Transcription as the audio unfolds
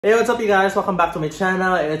Hey, what's up you guys? Welcome back to my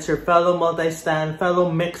channel. It's your fellow multi-stan, fellow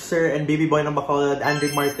mixer, and baby boy ng Bacolod, Andre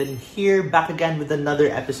Martin here, back again with another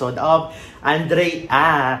episode of Andre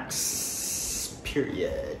Acts.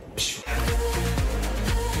 Period.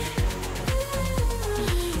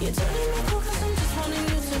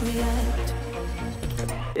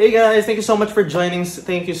 Hey guys, thank you so much for joining.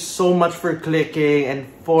 Thank you so much for clicking. And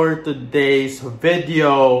for today's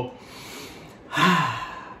video,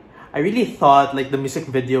 I really thought like the music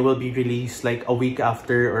video will be released like a week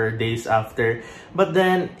after or days after, but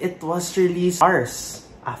then it was released hours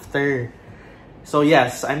after. So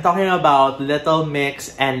yes, I'm talking about Little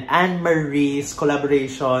Mix and Anne-Marie's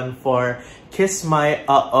collaboration for Kiss My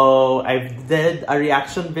Uh-Oh. I did a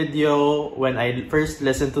reaction video when I first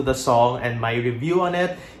listened to the song and my review on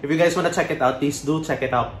it. If you guys want to check it out, please do check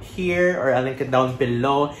it out here or I'll link it down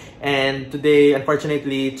below. And today,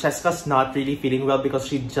 unfortunately, Cheska's not really feeling well because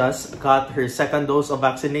she just got her second dose of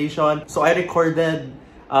vaccination. So I recorded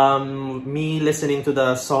me listening to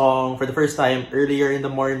the song for the first time earlier in the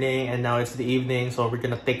morning, and now it's the evening, so we're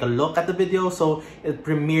gonna take a look at the video. So it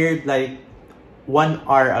premiered like 1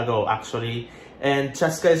 hour ago actually, and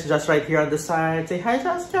Cheska is just right here on the side. Say hi,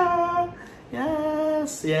 Cheska.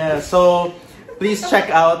 Yes, yeah. So please check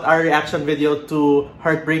out our reaction video to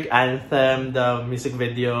Heartbreak Anthem, the music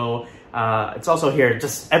video. It's also here,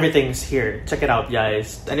 just everything's here. Check it out,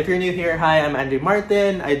 guys. And if you're new here, hi, I'm Andre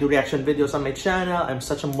Martin. I do reaction videos on my channel. I'm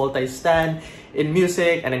such a multi-stan in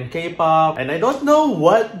music and in K-pop. And I don't know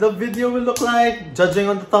what the video will look like. Judging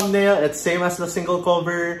on the thumbnail, it's same as the single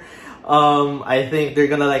cover. I think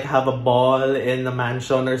they're gonna like have a ball in a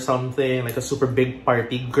mansion or something, like a super big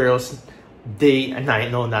party, girls day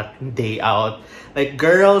night, no, not day out. Like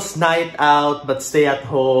girls night out, but stay at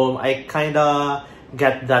home. I kinda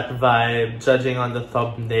get that vibe judging on the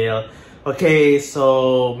thumbnail. Okay,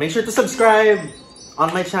 so make sure to subscribe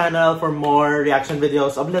on my channel for more reaction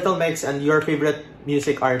videos of Little Mix and your favorite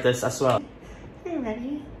music artists as well. Are you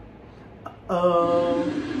ready?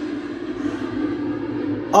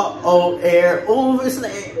 Uh-oh, air. Oh, it's the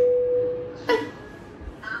air.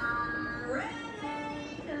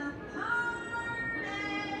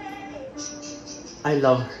 I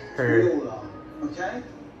love her. Okay?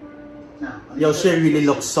 Yo, she really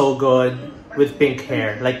looks so good with pink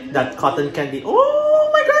hair, like that cotton candy.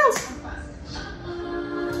 Oh my girls!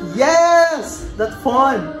 Yes! That's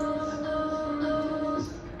fun!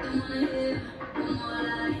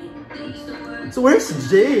 So where's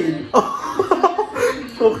Jade? Oh,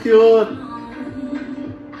 so cute!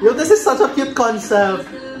 Yo, this is such a cute concept.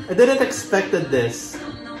 I didn't expected this.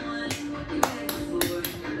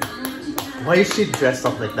 Why is she dressed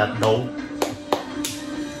up like that though?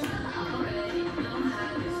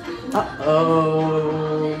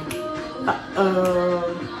 Uh-oh. Uh-oh.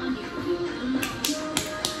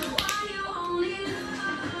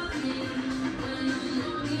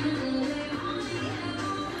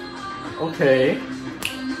 Okay.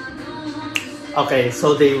 Okay,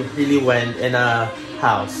 so they really went in a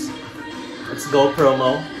house. Let's go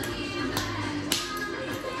promo.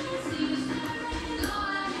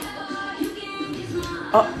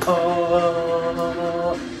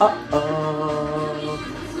 Uh-oh. Uh-oh.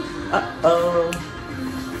 Uh-oh.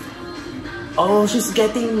 Oh, she's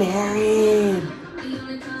getting married.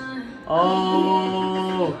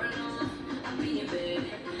 Oh.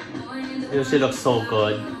 Yo, she looks so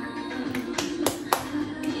good.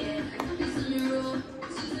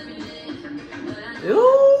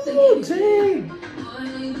 Ooh, Jade.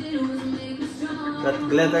 That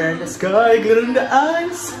glitter in the sky, glitter in the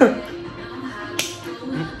eyes.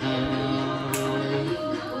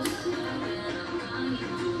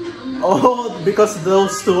 Oh, because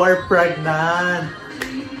those two are pregnant.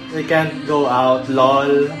 They can't go out,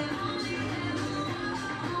 lol.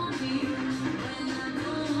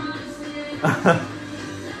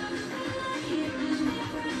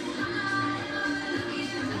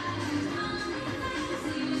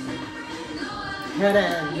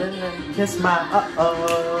 Kiss my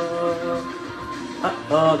uh-oh.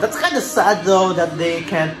 Uh-oh. That's kind of sad though that they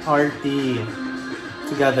can't party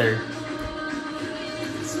together.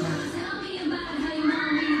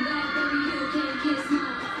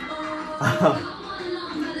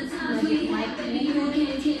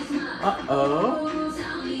 Uh-oh.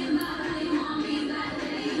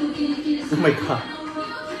 Oh my god.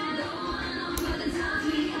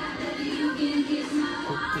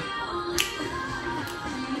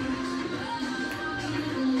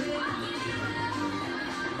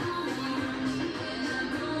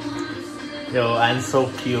 Yo, Anne's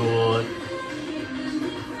so cute.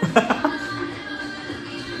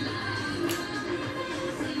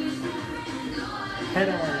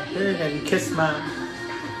 Ta-da! And kiss my...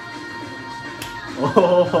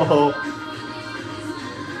 Oh.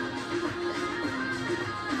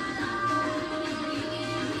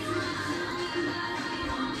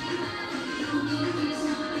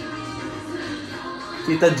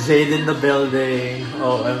 Tita Jade in the building.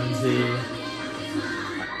 OMG.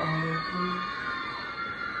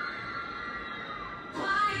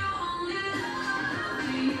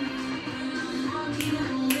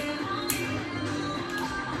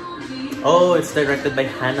 Oh, it's directed by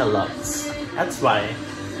Hannah Lux. That's why.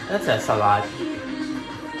 That says a lot.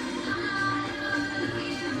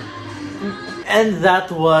 And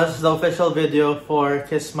that was the official video for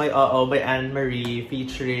Kiss My Uh-Oh by Anne-Marie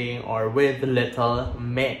featuring or with Little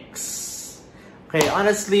Mix. Okay,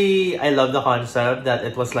 honestly, I love the concept that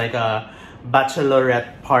it was like a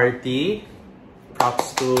bachelorette party.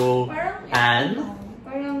 Props to Anne.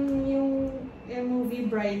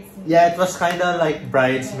 Bridesmaid. Yeah, it was kind of like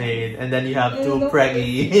Bridesmaid, and then you have two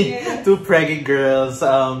preggy girls,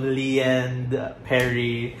 Lee and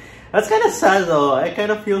Perry. That's kind of sad though. I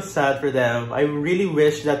kind of feel sad for them. I really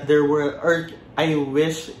wish that there were, or I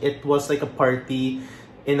wish it was like a party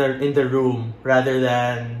in the room rather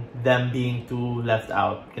than them being too left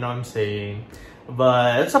out. You know what I'm saying?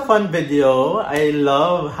 But it's a fun video. I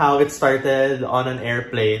love how it started on an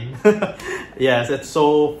airplane. Yes, it's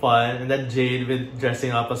so fun. And then Jade with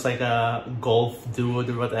dressing up as like a golf dude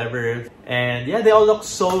or whatever. And yeah, they all look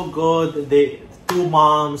so good. Two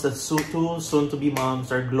moms and two soon-to-be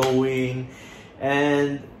moms are glowing.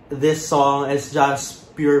 And this song is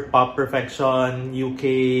just pure pop perfection.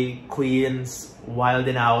 UK queens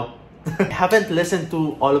wilding out. I haven't listened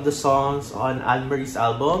to all of the songs on Anne-Marie's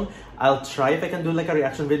album. I'll try if I can do like a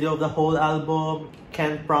reaction video of the whole album.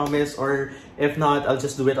 Can't promise, or if not, I'll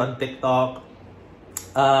just do it on TikTok.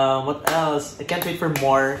 What else? I can't wait for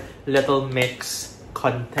more Little Mix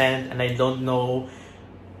content, and I don't know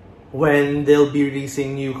when they'll be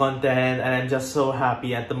releasing new content, and I'm just so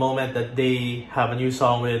happy at the moment that they have a new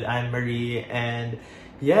song with Anne-Marie. And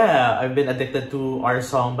yeah, I've been addicted to Our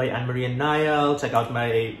Song by Anne-Marie and Niall. Check out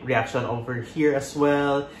my reaction over here as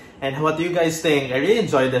well. And what do you guys think? I really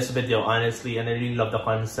enjoyed this video, honestly, and I really love the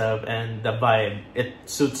concept and the vibe. It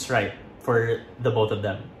suits right for the both of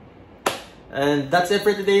them. And that's it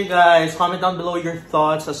for today, guys. Comment down below your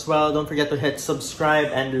thoughts as well. Don't forget to hit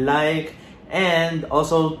subscribe and like. And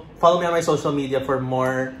also, follow me on my social media for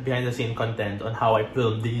more behind-the-scene content on how I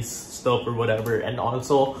film these stuff or whatever. And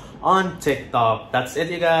also on TikTok. That's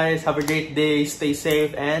it, you guys. Have a great day. Stay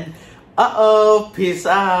safe. And peace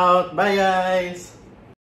out. Bye, guys.